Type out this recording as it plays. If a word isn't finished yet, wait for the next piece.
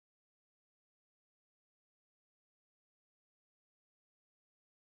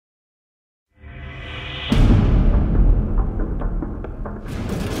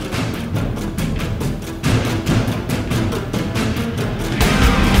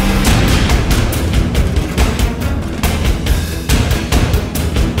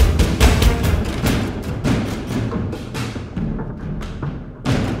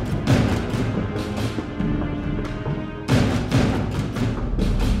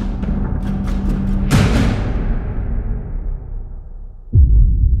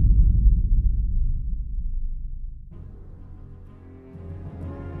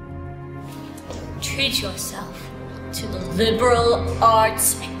treat yourself to the liberal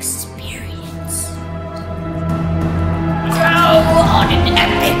arts experience. Go on an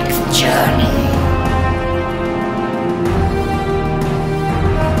epic journey.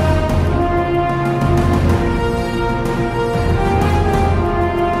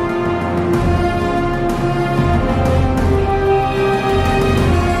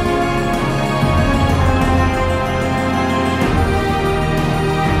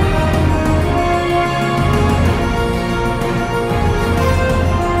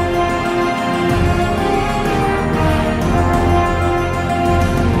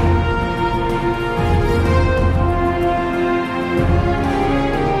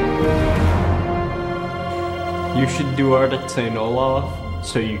 You should do art at St. Olaf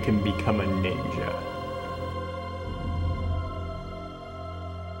so you can become a ninja.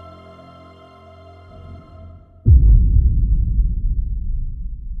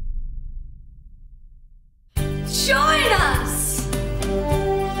 Join us!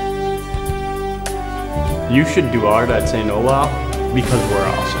 You should do art at St. Olaf because we're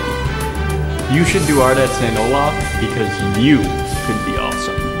awesome. You should do art at St. Olaf because you could be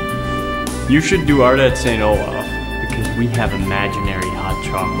awesome. You should do art at St. Olaf because we have imaginary hot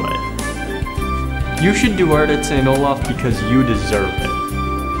chocolate. You should do art at St. Olaf because you deserve it.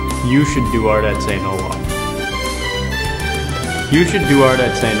 You should do art at St. Olaf. You should do art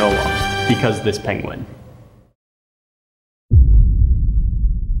at St. Olaf because this penguin.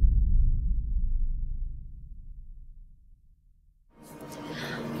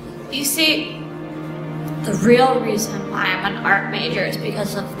 You see, the real reason why I'm an art major is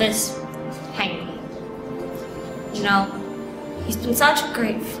because of this penguin. You know, he's been such a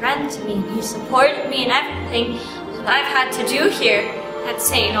great friend to me, and he supported me in everything that I've had to do here at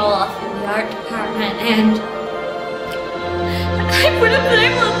St. Olaf in the art department, and I wouldn't have been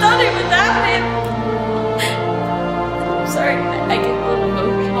able to do it without him. I'm sorry, I